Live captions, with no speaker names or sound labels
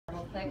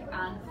click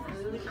on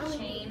food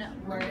chain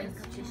words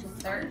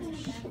to search.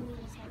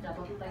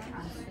 Double click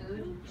on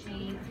food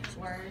chain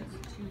words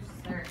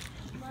to search.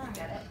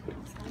 Get it?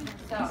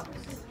 So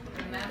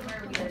remember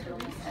we are doing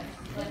this as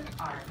clip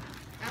art.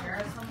 Here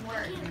are some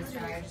words in this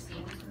Dreyer, just gave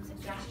you some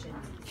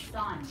suggestions.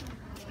 Sun,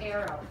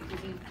 arrow,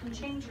 because you can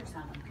change your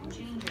sun, you can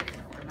change your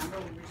arrow. Remember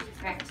we were just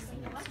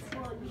practicing this.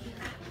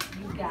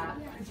 You've got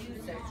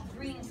producers,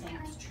 green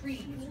stamps,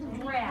 trees,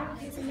 grass,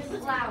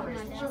 flowers,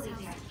 lily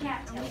pads,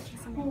 cattails,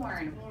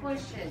 corn,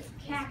 bushes,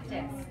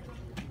 cactus.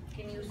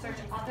 Can you search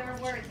other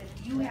words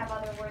if you have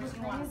other words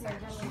you want to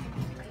search?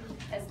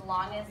 As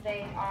long as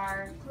they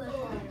are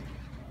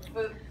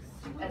food.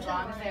 As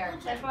long as they are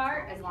clip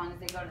art, as long as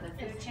they go to the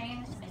food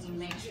chain, and you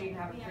make sure you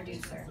have a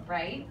producer,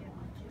 right?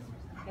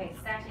 Okay,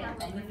 second,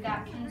 then you've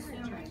got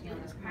consumers. You know,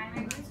 those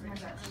primary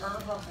consumers are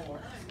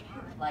herbivores,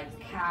 like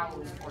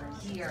cows or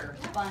deer,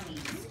 bunny,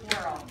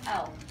 squirrel,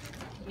 elk,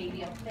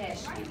 maybe a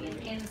fish, maybe an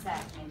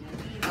insect, maybe a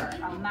beaver,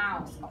 a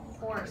mouse, a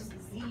horse,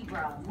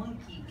 zebra,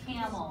 monkey,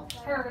 camel,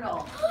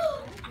 turtle.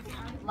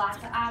 Lots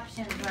of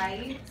options,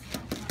 right?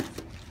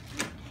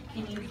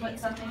 Can you put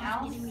something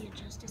else?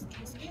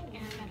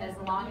 As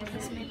long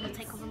as it meets.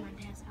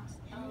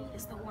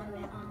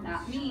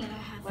 Not me.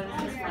 What is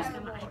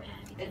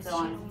this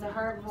one? It's a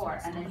herbivore.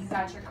 And then you've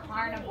got your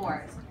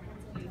carnivores.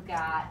 You've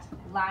got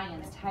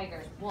lions,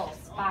 tigers,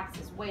 wolves,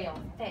 foxes, whale,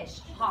 fish,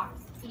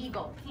 hawks,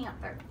 eagle,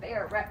 panther,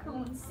 bear,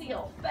 raccoon,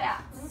 seal,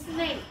 bat,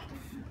 snake.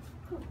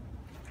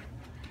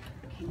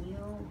 Can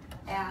you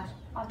add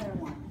other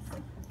ones?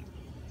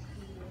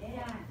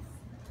 Yes.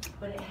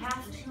 But it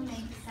has to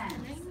make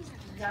sense.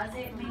 Does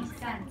it make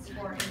sense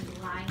for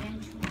a lion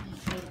to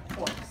eat a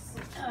horse?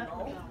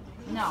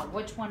 No.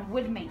 Which one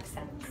would make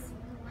sense?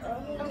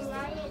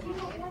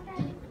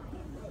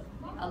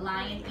 A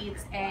lion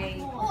eats a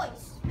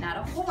horse. Not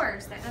a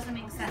horse. That doesn't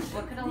make sense.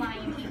 What could a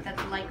lion eat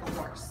that's like a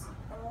horse?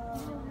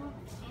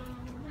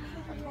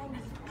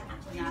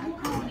 Not a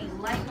pony,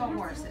 like a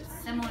horse. It's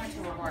similar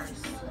to a horse.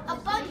 A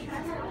bunny.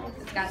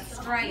 It's got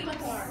stripes.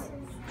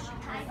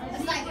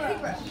 It's like a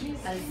zebra.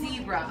 A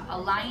zebra. A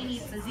lion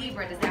eats a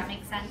zebra. Does that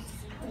make sense?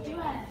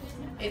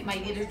 It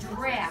might eat a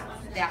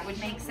giraffe. That would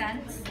make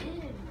sense.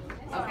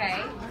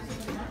 Okay.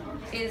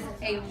 Is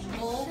a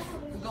wolf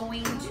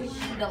going to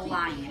eat a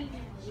lion?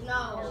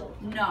 No.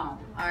 No.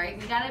 All right.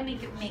 We got to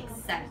make it make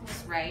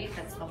sense, right?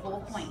 That's the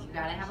whole point. You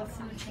got to have a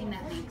food chain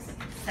that makes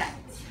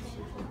sense.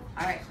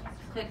 All right.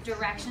 Click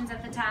directions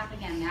at the top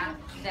again.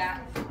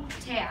 That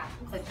tab.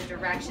 Click the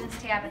directions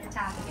tab at the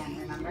top again.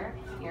 Remember?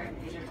 Here,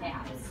 these are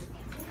tabs.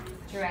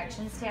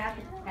 Directions tab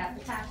at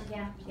the top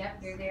again.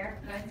 Yep, you're there.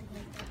 Good.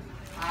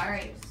 All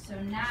right. So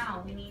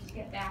now we need to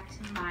get back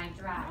to My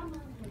Drive.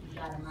 You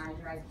got a My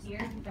Drive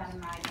here. You got a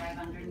My Drive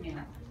under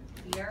New.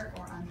 Here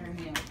or under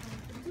New.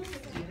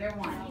 Either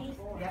one.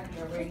 Yep,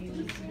 you're where you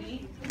need to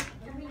be.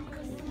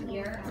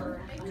 Here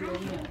or under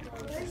New.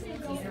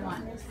 Either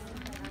one.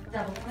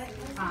 Double click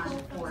on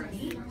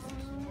 40.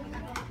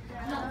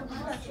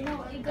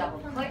 Double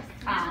click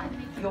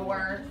on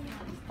your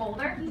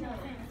folder.